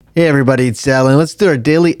Hey everybody, it's Alan. Let's do our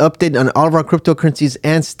daily update on all of our cryptocurrencies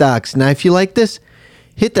and stocks. Now, if you like this,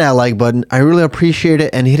 hit that like button. I really appreciate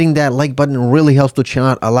it, and hitting that like button really helps the channel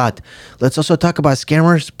out a lot. Let's also talk about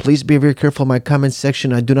scammers. Please be very careful in my comment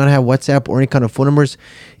section. I do not have WhatsApp or any kind of phone numbers.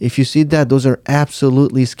 If you see that, those are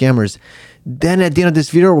absolutely scammers. Then at the end of this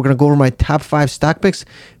video, we're going to go over my top 5 stock picks.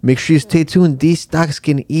 Make sure you stay tuned. These stocks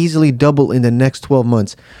can easily double in the next 12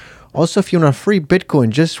 months. Also, if you want a free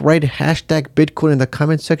Bitcoin, just write hashtag Bitcoin in the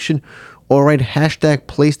comment section or write hashtag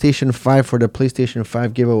PlayStation 5 for the PlayStation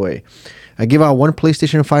 5 giveaway. I give out one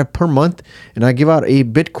PlayStation 5 per month, and I give out a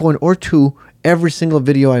Bitcoin or two every single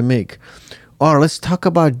video I make. All right, let's talk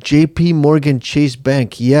about JP Morgan Chase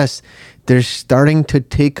Bank. Yes, they're starting to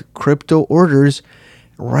take crypto orders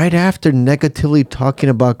right after negatively talking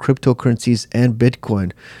about cryptocurrencies and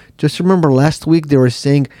Bitcoin. Just remember last week they were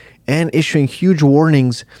saying and issuing huge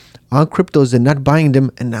warnings on cryptos and not buying them,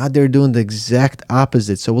 and now they're doing the exact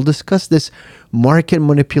opposite. So we'll discuss this market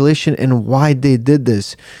manipulation and why they did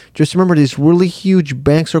this. Just remember, these really huge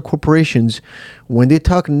banks or corporations, when they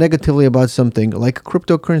talk negatively about something like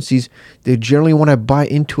cryptocurrencies, they generally want to buy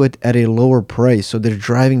into it at a lower price. So they're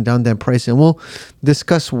driving down that price, and we'll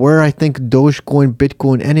discuss where I think Dogecoin,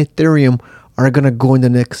 Bitcoin, and Ethereum are going to go in the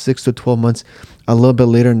next 6 to 12 months a little bit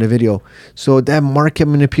later in the video. So that market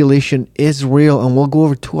manipulation is real, and we'll go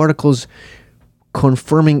over 2 articles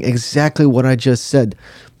confirming exactly what I just said.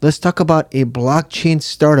 Let's talk about a blockchain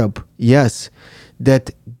startup, yes,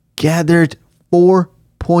 that gathered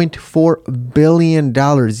 $4.4 billion.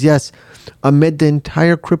 Yes, amid the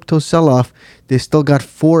entire crypto sell-off, they still got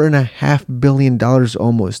 $4.5 billion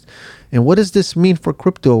almost. And what does this mean for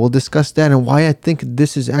crypto? We'll discuss that and why I think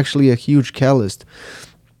this is actually a huge catalyst.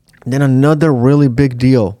 Then another really big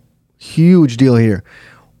deal, huge deal here.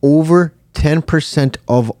 Over 10%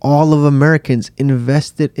 of all of Americans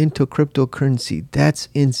invested into cryptocurrency. That's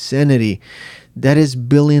insanity. That is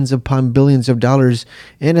billions upon billions of dollars.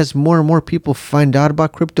 And as more and more people find out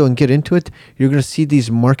about crypto and get into it, you're going to see these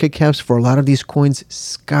market caps for a lot of these coins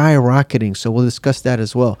skyrocketing. So we'll discuss that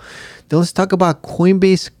as well. Then let's talk about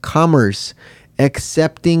Coinbase Commerce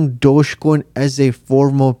accepting Dogecoin as a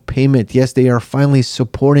formal payment. Yes, they are finally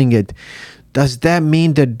supporting it. Does that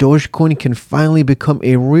mean that Dogecoin can finally become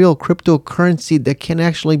a real cryptocurrency that can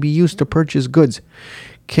actually be used to purchase goods?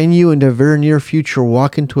 Can you in the very near future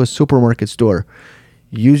walk into a supermarket store,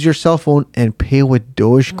 use your cell phone, and pay with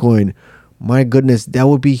Dogecoin? My goodness, that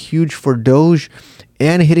would be huge for Doge,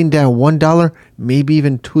 and hitting that $1, maybe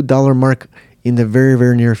even $2 mark in the very,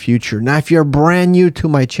 very near future. Now, if you're brand new to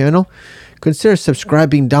my channel, consider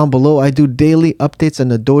subscribing down below. I do daily updates on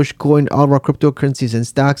the Dogecoin, all of our cryptocurrencies and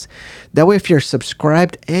stocks. That way, if you're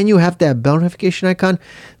subscribed and you have that bell notification icon,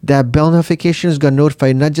 that bell notification is going to notify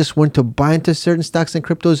you not just when to buy into certain stocks and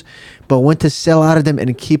cryptos, but when to sell out of them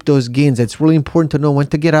and keep those gains. It's really important to know when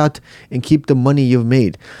to get out and keep the money you've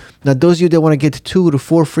made. Now, those of you that want to get 2 to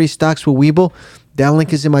 4 free stocks with Webull, that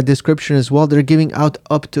link is in my description as well. They're giving out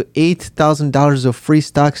up to $8,000 of free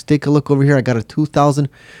stocks. Take a look over here. I got a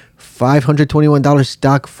 $2,521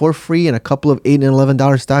 stock for free and a couple of $8 and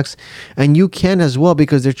 $11 stocks. And you can as well,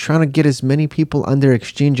 because they're trying to get as many people on their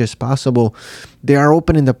exchange as possible. They are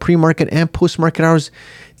open in the pre-market and post-market hours.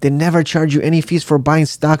 They never charge you any fees for buying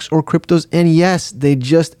stocks or cryptos. And yes, they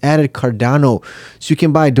just added Cardano. So you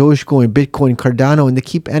can buy Dogecoin, Bitcoin, Cardano, and they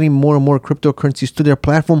keep adding more and more cryptocurrencies to their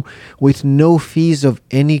platform with no fees of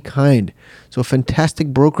any kind. So fantastic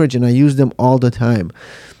brokerage, and I use them all the time.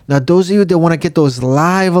 Now, those of you that want to get those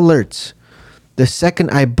live alerts, the second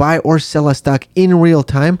I buy or sell a stock in real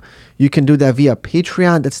time, you can do that via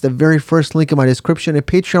Patreon. That's the very first link in my description. And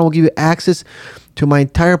Patreon will give you access to my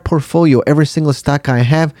entire portfolio, every single stock I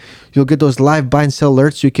have. You'll get those live buy and sell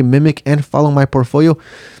alerts so you can mimic and follow my portfolio.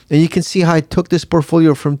 And you can see how I took this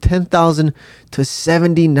portfolio from $10,000 to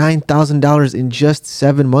 $79,000 in just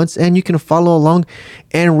 7 months. And you can follow along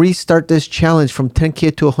and restart this challenge from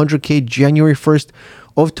 10K to 100K January 1st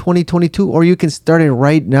of 2022, or you can start it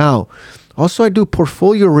right now. Also, I do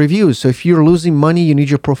portfolio reviews. So if you're losing money, you need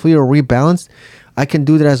your portfolio rebalanced, I can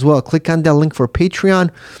do that as well. Click on that link for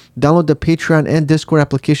Patreon. Download the Patreon and Discord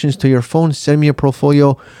applications to your phone. Send me your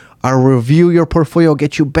portfolio. I'll review your portfolio,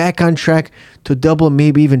 get you back on track to double,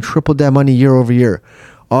 maybe even triple that money year over year.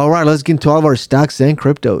 All right, let's get into all of our stocks and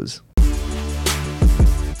cryptos.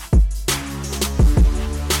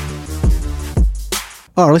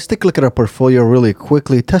 All right, let's take a look at our portfolio really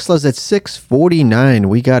quickly. Tesla's at 649.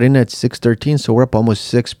 We got in at 613, so we're up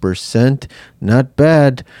almost 6%. Not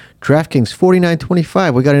bad. DraftKings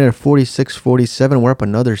 49.25. We got in at 46.47. We're up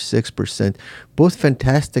another 6%. Both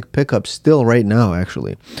fantastic pickups still right now,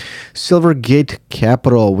 actually. Silvergate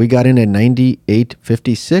Capital, we got in at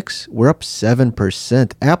 98.56. We're up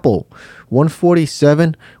 7%. Apple,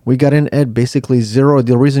 147. We got in at basically zero.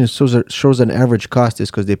 The reason it shows an average cost is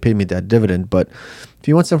because they paid me that dividend. But if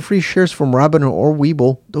you want some free shares from Robin or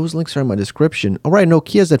Webull, those links are in my description. All right,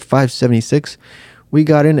 Nokia's at 576. We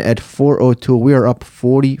got in at 402. We are up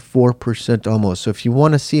 44% almost. So if you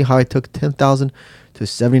want to see how I took $10,000 to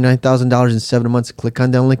 $79,000 in 7 months, click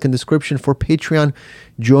on that link in the description. For Patreon,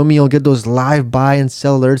 join me. You'll get those live buy and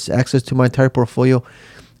sell alerts, access to my entire portfolio.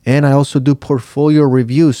 And I also do portfolio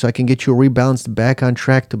reviews so I can get you rebalanced back on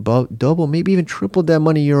track to about double, maybe even triple that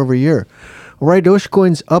money year over year. All right,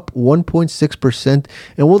 Dogecoin's up 1.6%,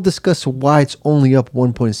 and we'll discuss why it's only up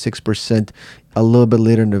 1.6% a little bit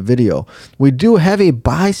later in the video. We do have a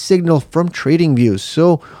buy signal from TradingView,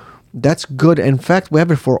 so that's good. In fact, we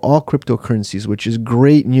have it for all cryptocurrencies, which is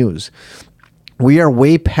great news. We are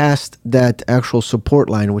way past that actual support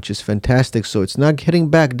line, which is fantastic. So it's not heading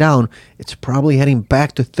back down. It's probably heading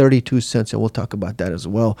back to 32 cents, and we'll talk about that as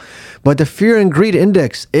well. But the fear and greed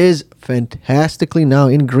index is fantastically now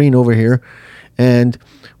in green over here, and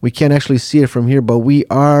we can't actually see it from here, but we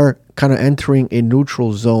are kind of entering a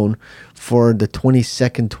neutral zone for the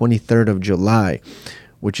 22nd, 23rd of July,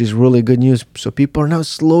 which is really good news. So people are now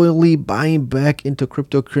slowly buying back into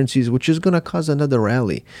cryptocurrencies, which is going to cause another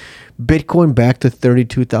rally. Bitcoin back to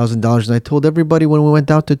 $32,000. And I told everybody when we went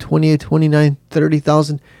down to 28, 29,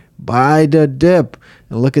 30,000, buy the dip.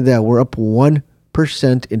 And look at that. We're up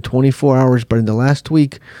 1% in 24 hours. But in the last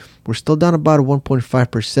week, we're still down about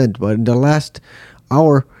 1.5%. But in the last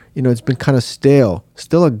hour, it's been kind of stale.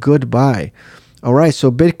 Still a good buy. All right,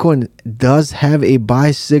 so Bitcoin does have a buy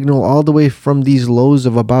signal all the way from these lows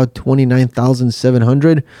of about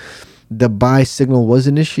 29,700. The buy signal was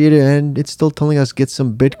initiated, and it's still telling us get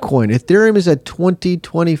some Bitcoin. Ethereum is at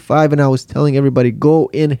 2025, and I was telling everybody go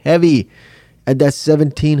in heavy at that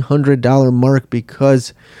 $1,700 mark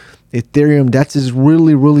because Ethereum, that's his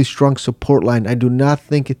really, really strong support line. I do not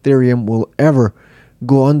think Ethereum will ever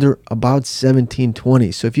go under about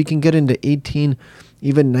 1720. So if you can get into 18,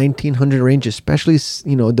 even 1900 range, especially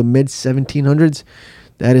the mid 1700s,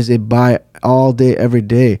 that is a buy all day, every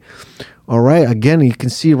day. All right, again, you can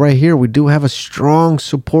see right here, we do have a strong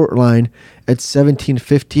support line at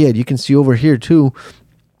 1758. You can see over here too,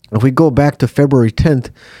 if we go back to February 10th,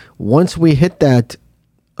 once we hit that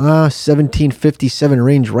 1757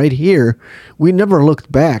 range right here, we never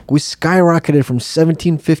looked back. We skyrocketed from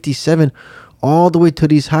 1757 all the way to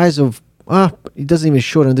these highs of it doesn't even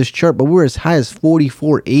show it on this chart, but we're as high as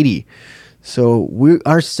 44.80. So we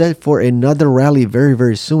are set for another rally very,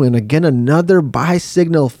 very soon. And again, another buy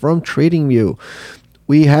signal from TradingView.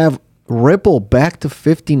 We have Ripple back to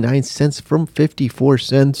 59 cents from 54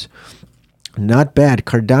 cents. Not bad.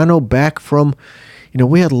 Cardano back from,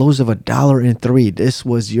 we had lows of $1.03. This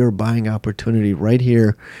was your buying opportunity right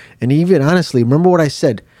here. And even honestly, remember what I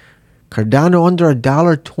said. Cardano under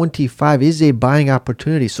 $1.25 is a buying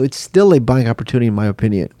opportunity. So it's still a buying opportunity in my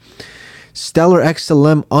opinion. Stellar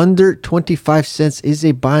XLM under 25 cents is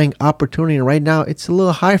a buying opportunity. And right now it's a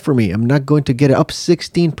little high for me. I'm not going to get it up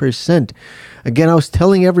 16%. Again, I was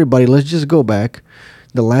telling everybody, let's just go back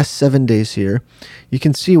the last 7 days here. You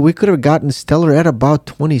can see we could have gotten Stellar at about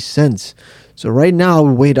 20 cents. So right now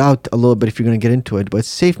I'll wait out a little bit if you're going to get into it. But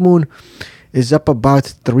SafeMoon is up about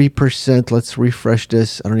 3%. Let's refresh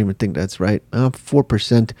this. I don't even think that's right.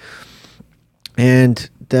 4%. And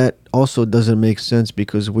that also doesn't make sense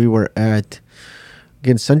because we were at,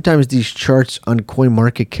 again, sometimes these charts on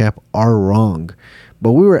CoinMarketCap are wrong.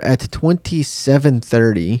 But we were at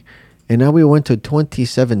 27.30 and now we went to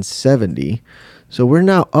 27.70. So we're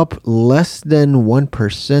now up less than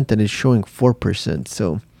 1% and it's showing 4%.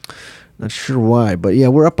 So not sure why, but yeah,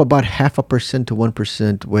 we're up about 0.5% to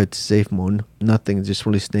 1% with SafeMoon. Nothing, just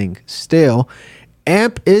really staying stale.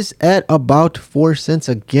 AMP is at about 4 cents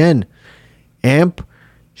again. AMP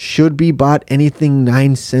should be bought anything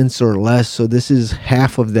 9 cents or less. So this is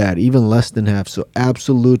half of that, even less than half. So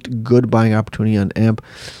absolute good buying opportunity on AMP.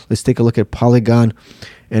 Let's take a look at Polygon.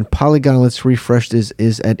 And Polygon, let's refresh this,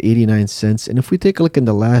 is at 89 cents. And if we take a look in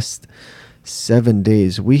the last 7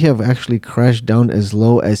 days, we have actually crashed down as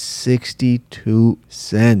low as 62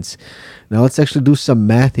 cents. Now let's actually do some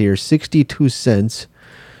math here. 62 cents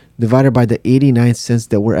divided by the 89 cents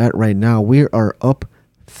that we're at right now. We are up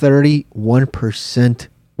 31%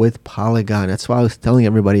 with Polygon. That's why I was telling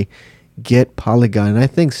everybody, get Polygon. And I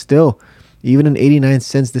think still, even in 89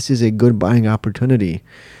 cents, this is a good buying opportunity.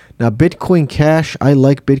 Now, Bitcoin Cash, I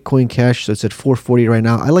like Bitcoin Cash, so it's at 440 right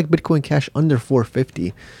now. I like Bitcoin Cash under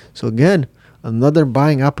 450. So again, Another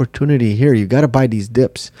buying opportunity here. You got to buy these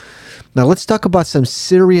dips. Now let's talk about some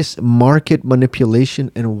serious market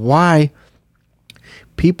manipulation and why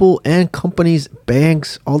people and companies,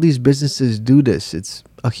 banks, all these businesses do this. It's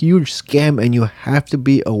a huge scam and you have to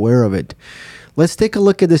be aware of it. Let's take a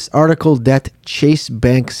look at this article that Chase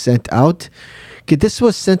Bank sent out. Okay, this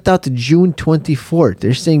was sent out June 24th.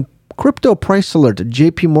 They're saying crypto price alert.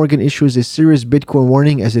 JP Morgan issues a serious Bitcoin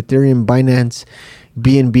warning as Ethereum, Binance,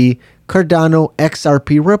 BNB, Cardano,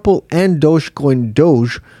 XRP, Ripple, and Dogecoin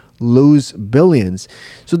Doge lose billions.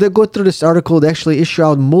 So they go through this article. They actually issue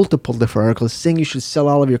out multiple different articles saying you should sell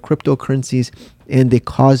all of your cryptocurrencies, and they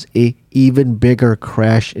cause a even bigger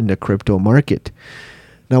crash in the crypto market.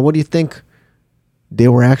 Now, what do you think they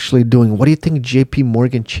were actually doing? What do you think JP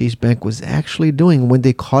Morgan Chase Bank was actually doing when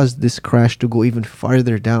they caused this crash to go even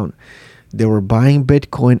farther down? They were buying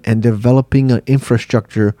Bitcoin and developing an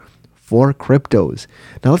infrastructure for cryptos.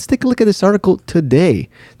 Now let's take a look at this article today.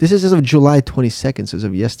 This is as of July 22nd, so as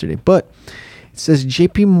of yesterday. But it says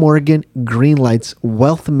JP Morgan greenlights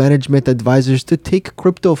wealth management advisors to take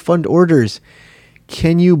crypto fund orders.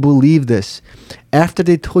 Can you believe this? After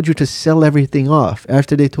they told you to sell everything off,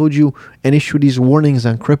 after they told you and issued these warnings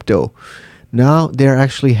on crypto, now they're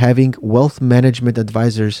actually having wealth management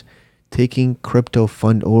advisors taking crypto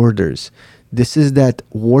fund orders. This is that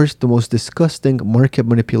worst, the most disgusting market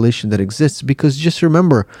manipulation that exists, because just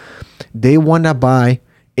remember, they want to buy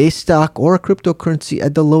a stock or a cryptocurrency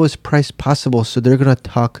at the lowest price possible. So they're going to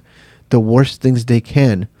talk the worst things they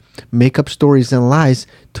can, make up stories and lies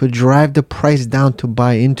to drive the price down to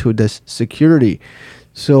buy into this security.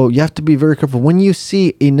 So you have to be very careful. When you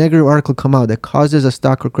see a negative article come out that causes a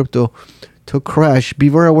stock or crypto to crash, be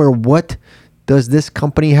very aware, what does this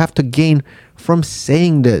company have to gain from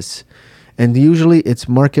saying this? And usually it's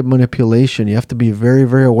market manipulation. You have to be very,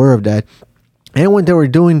 very aware of that. And when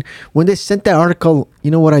they sent that article, you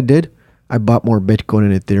know what I did? I bought more Bitcoin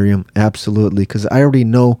and Ethereum. Absolutely. Because I already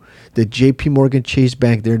know that JP Morgan Chase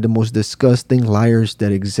Bank, they're the most disgusting liars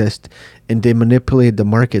that exist. And they manipulate the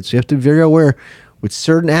market. So you have to be very aware with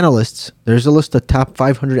certain analysts. There's a list of top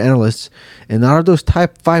 500 analysts. And out of those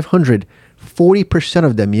top 500, 40%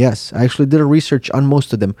 of them, yes, I actually did a research on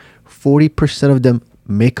most of them. 40% of them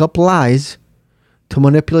make up lies to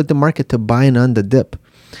manipulate the market to buy in on the dip.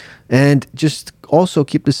 And just also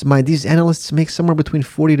keep this in mind, these analysts make somewhere between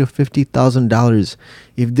 $40,000 to $50,000.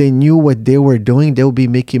 If they knew what they were doing, they would be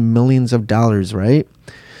making millions of dollars, right?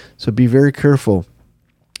 So be very careful.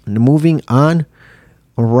 And moving on.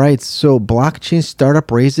 All right, so blockchain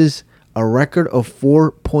startup raises a record of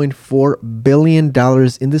 $4.4 billion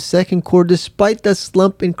in the second quarter, despite the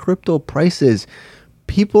slump in crypto prices.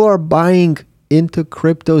 People are buying into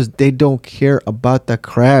cryptos. They don't care about the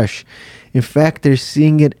crash. In fact, they're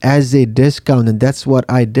seeing it as a discount, and that's what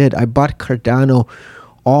I did. I bought Cardano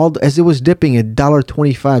as it was dipping at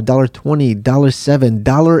 $1.25, $1.20, $7,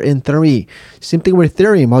 $1.03. Same thing with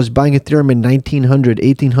Ethereum. I was buying Ethereum in $1,900,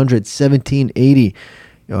 $1,800, $1,780.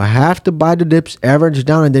 You have to buy the dips, average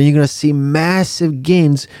down, and then you're going to see massive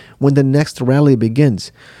gains when the next rally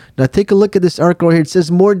begins. Now, take a look at this article here. It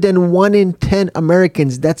says more than 1 in 10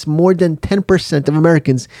 Americans, that's more than 10% of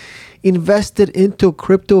Americans, invested into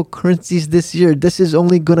cryptocurrencies this year. This is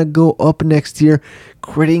only going to go up next year,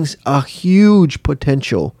 creating a huge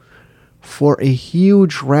potential for a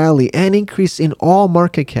huge rally and increase in all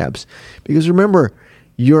market caps. Because remember,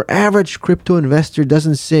 your average crypto investor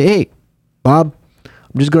doesn't say, hey, Bob,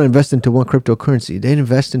 I'm just going to invest into one cryptocurrency. They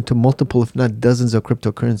invest into multiple, if not dozens of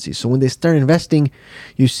cryptocurrencies. So when they start investing,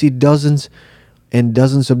 you see dozens and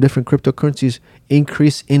dozens of different cryptocurrencies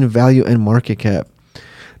increase in value and market cap.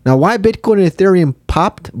 Now, why Bitcoin and Ethereum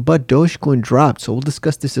popped, but Dogecoin dropped? So we'll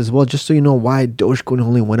discuss this as well, just so you know why Dogecoin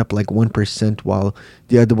only went up like 1%, while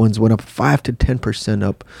the other ones went up 5 to 10%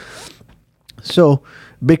 up. So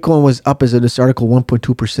Bitcoin was up as of this article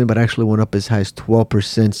 1.2%, but actually went up as high as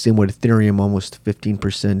 12%. Same with Ethereum, almost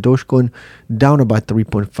 15%. Dogecoin down about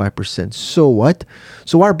 3.5%. So what?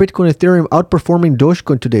 So why are Bitcoin and Ethereum outperforming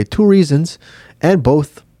Dogecoin today? Two reasons, and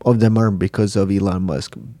both of them are because of Elon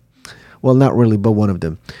Musk. Well, not really, but one of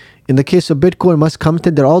them. In the case of Bitcoin, Musk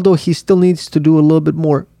commented that although he still needs to do a little bit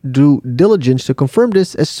more due diligence to confirm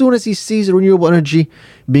this, as soon as he sees renewable energy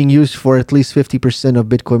being used for at least 50% of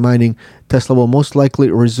Bitcoin mining, Tesla will most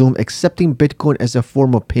likely resume accepting Bitcoin as a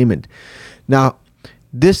form of payment. Now,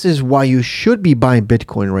 this is why you should be buying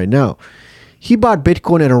Bitcoin right now. He bought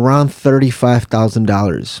Bitcoin at around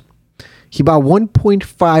 $35,000. He bought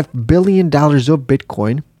 $1.5 billion of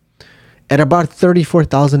Bitcoin at about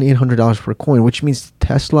 $34,800 per coin, which means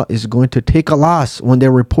Tesla is going to take a loss when they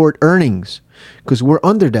report earnings, because we're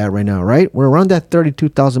under that right now, right? We're around that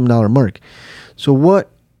 $32,000 mark. So what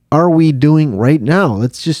are we doing right now?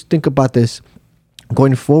 Let's just think about this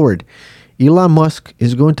going forward. Elon Musk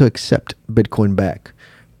is going to accept Bitcoin back,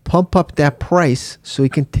 pump up that price so he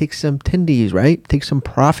can take some tendies, right? Take some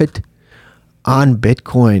profit on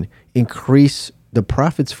Bitcoin, increase the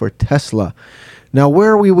profits for Tesla. Now,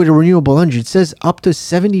 where are we with renewable energy? It says up to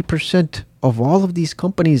 70% of all of these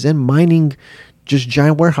companies and mining, just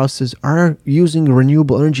giant warehouses, are using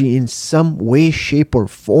renewable energy in some way, shape, or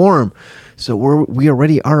form. So we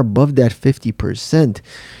already are above that 50%,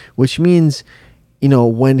 which means, you know,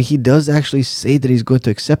 when he does actually say that he's going to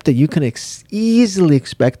accept it, you can easily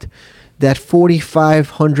expect that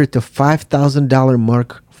 $4,500 to $5,000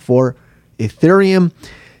 mark for Ethereum,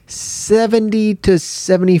 $70 to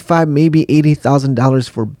 $75, maybe $80,000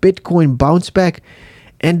 for Bitcoin bounce back,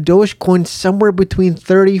 and Dogecoin somewhere between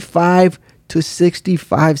 35 to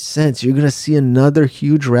 65 cents. You're going to see another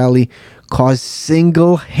huge rally caused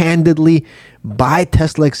single-handedly by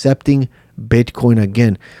Tesla accepting Bitcoin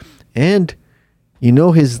again. And you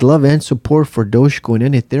know his love and support for Dogecoin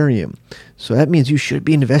and Ethereum. So that means you should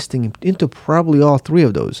be investing into probably all three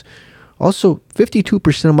of those. Also,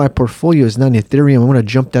 52% of my portfolio is not Ethereum. I'm going to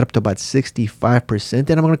jump that up to about 65%.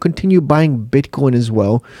 And I'm going to continue buying Bitcoin as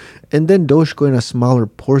well. And then Dogecoin, a smaller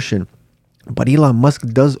portion. But Elon Musk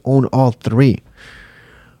does own all three.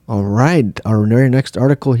 All right. Our very next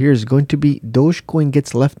article here is going to be Dogecoin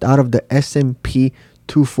gets left out of the S&P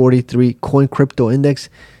 243 Coin Crypto Index.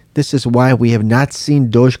 This is why we have not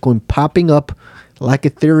seen Dogecoin popping up like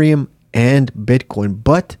Ethereum and Bitcoin.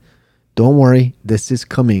 But don't worry, this is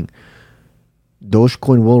coming.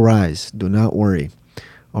 Dogecoin will rise. Do not worry.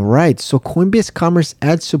 All right. So Coinbase Commerce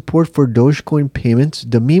adds support for Dogecoin payments.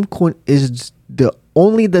 The meme coin is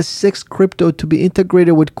only the sixth crypto to be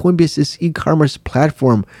integrated with Coinbase's e-commerce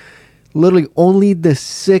platform. Literally only the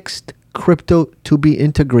sixth crypto to be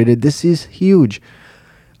integrated. This is huge.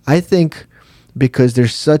 I think because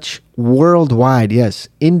there's such worldwide, yes,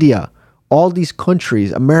 India, all these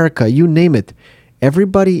countries, America, you name it.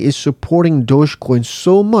 Everybody is supporting Dogecoin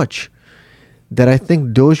so much that I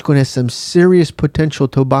think Dogecoin has some serious potential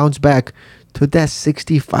to bounce back to that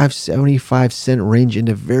 65, 75 cent range in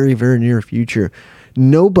the very, very near future.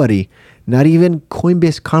 Nobody, not even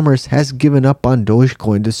Coinbase Commerce, has given up on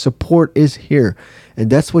Dogecoin. The support is here, and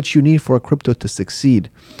that's what you need for a crypto to succeed.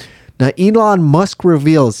 Now, Elon Musk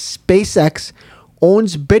reveals SpaceX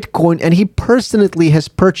owns Bitcoin, and he personally has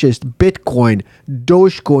purchased Bitcoin,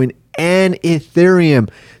 Dogecoin, and Ethereum.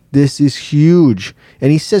 This is huge.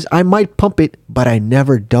 And he says, I might pump it, but I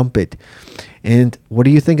never dump it. And what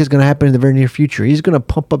do you think is going to happen in the very near future? He's going to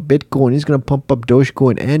pump up Bitcoin. He's going to pump up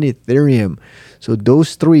Dogecoin and Ethereum. So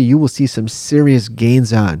those three, you will see some serious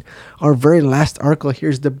gains on. Our very last article here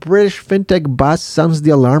is the British fintech boss sounds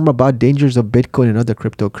the alarm about dangers of Bitcoin and other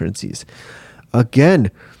cryptocurrencies.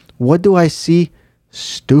 Again, what do I see?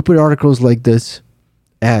 Stupid articles like this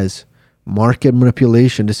as market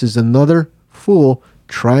manipulation. This is another fool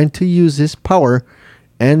trying to use his power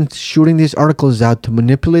and shooting these articles out to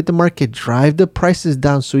manipulate the market, drive the prices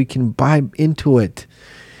down so he can buy into it.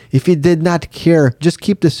 If he did not care, just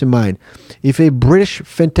keep this in mind. If a British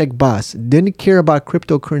fintech boss didn't care about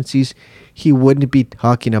cryptocurrencies, he wouldn't be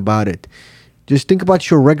talking about it. Just think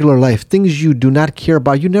about your regular life. Things you do not care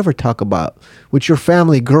about, you never talk about. With your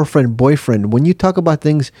family, girlfriend, boyfriend. When you talk about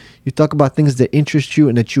things, you talk about things that interest you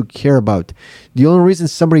and that you care about. The only reason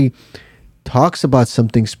somebody talks about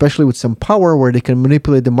something, especially with some power where they can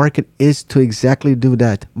manipulate the market, is to exactly do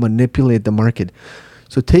that, manipulate the market.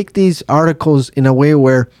 So take these articles in a way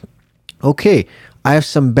where, okay, I have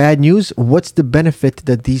some bad news. What's the benefit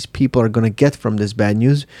that these people are going to get from this bad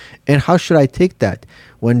news? And how should I take that?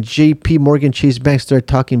 When JP Morgan Chase Bank started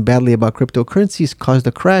talking badly about cryptocurrencies, caused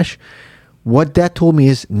a crash, what that told me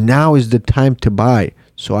is now is the time to buy.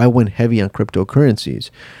 So I went heavy on cryptocurrencies.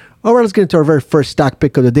 All right, let's get into our very first stock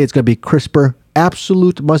pick of the day. It's going to be CRISPR.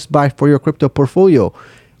 Absolute must buy for your crypto portfolio.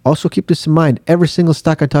 Also keep this in mind. Every single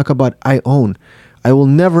stock I talk about, I own. I will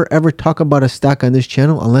never ever talk about a stock on this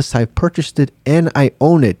channel unless I purchased it and I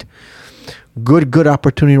own it. Good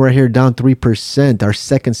opportunity right here, down 3%. Our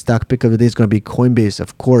second stock pick of the day is going to be Coinbase,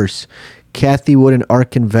 of course. Kathy Wood and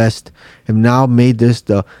ARK Invest have now made this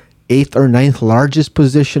the 8th or 9th largest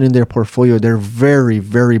position in their portfolio. They're very,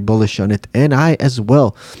 very bullish on it. And I as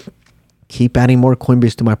well keep adding more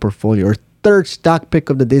Coinbase to my portfolio. Our third stock pick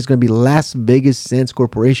of the day is going to be Las Vegas Sands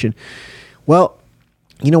Corporation. Well,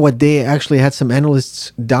 you know what? They actually had some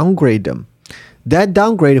analysts downgrade them. That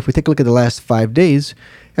downgrade, if we take a look at the last 5 days,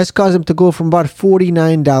 has been caused by the fact that the company is That's caused them to go from about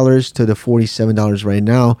 $49 to the $47 right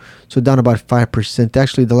now. So down about 5%.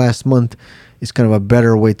 Actually, the last month is kind of a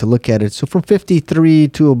better way to look at it. So from 53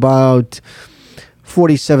 to about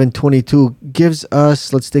 47.22 gives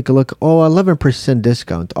us, let's take a look, 11%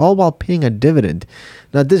 discount, all while paying a dividend.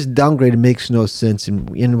 Now, this downgrade makes no sense.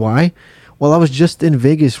 And why? Well, I was just in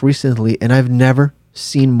Vegas recently, and I've never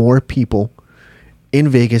seen more people in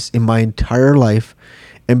Vegas in my entire life.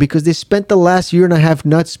 And because they spent the last year and a half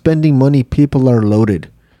not spending money, people are loaded.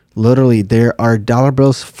 Literally, there are dollar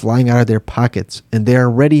bills flying out of their pockets, and they are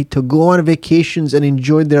ready to go on vacations and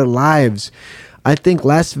enjoy their lives. I think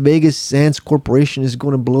Las Vegas Sands Corporation is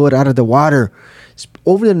going to blow it out of the water.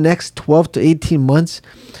 Over the next 12 to 18 months,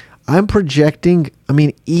 I'm projecting,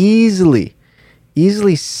 easily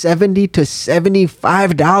 $70 to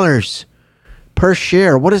 $75 per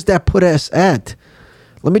share. What does that put us at?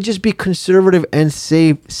 Let me just be conservative and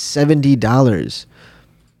say $70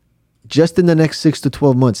 just in the next 6 to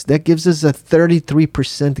 12 months. That gives us a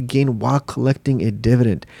 33% gain while collecting a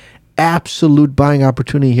dividend. Absolute buying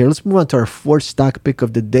opportunity here. Let's move on to our fourth stock pick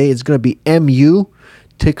of the day. It's going to be MU,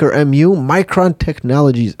 ticker MU, Micron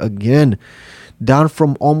Technologies. Again, down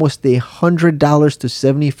from almost $100 to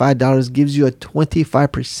 $75, gives you a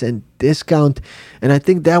 25% discount. And I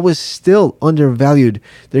think that was still undervalued.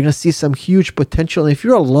 They're going to see some huge potential. And if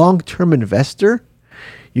you're a long-term investor,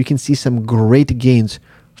 you can see some great gains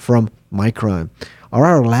from Micron. All right,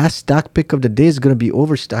 our last stock pick of the day is going to be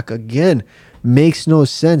Overstock. Again, makes no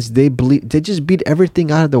sense. They just beat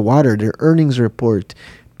everything out of the water. Their earnings report,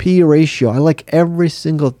 P/E ratio. I like every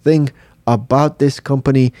single thing about this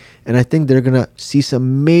company, and I think they're gonna see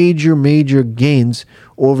some major gains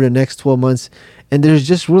over the next 12 months. And there's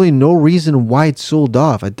just really no reason why it's sold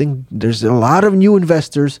off. I think there's a lot of new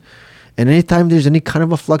investors, and anytime there's any kind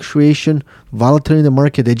of a fluctuation, volatility in the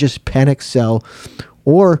market, they just panic sell.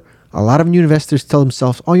 Or a lot of new investors tell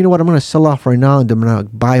themselves, oh, you know what, I'm going to sell off right now and I'm going to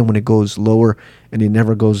buy when it goes lower, and it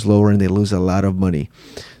never goes lower and they lose a lot of money.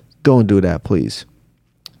 Don't do that, please.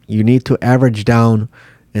 You need to average down,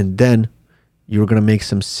 and then you're going to make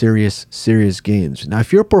some serious gains. Now,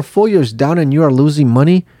 if your portfolio is down and you are losing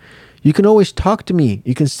money, you can always talk to me.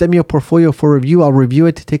 You can send me a portfolio for review. I'll review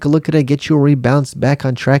it, take a look at it, get you a rebalance back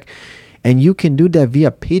on track. And you can do that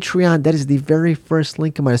via Patreon. That is the very first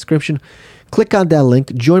link in my description. Click on that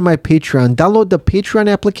link, join my Patreon, download the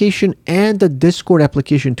Patreon application and the Discord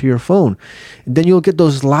application to your phone. And then you'll get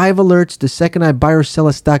those live alerts the second I buy or sell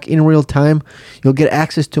a stock in real time. You'll get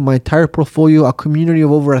access to my entire portfolio, a community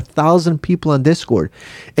of over 1,000 people on Discord.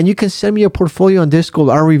 And you can send me a portfolio on Discord.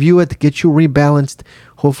 I'll review it, get you rebalanced,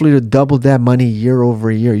 hopefully to double that money year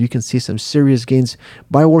over year. You can see some serious gains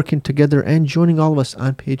by working together and joining all of us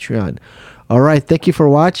on Patreon. All right, thank you for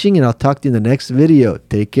watching, and I'll talk to you in the next video.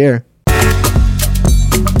 Take care.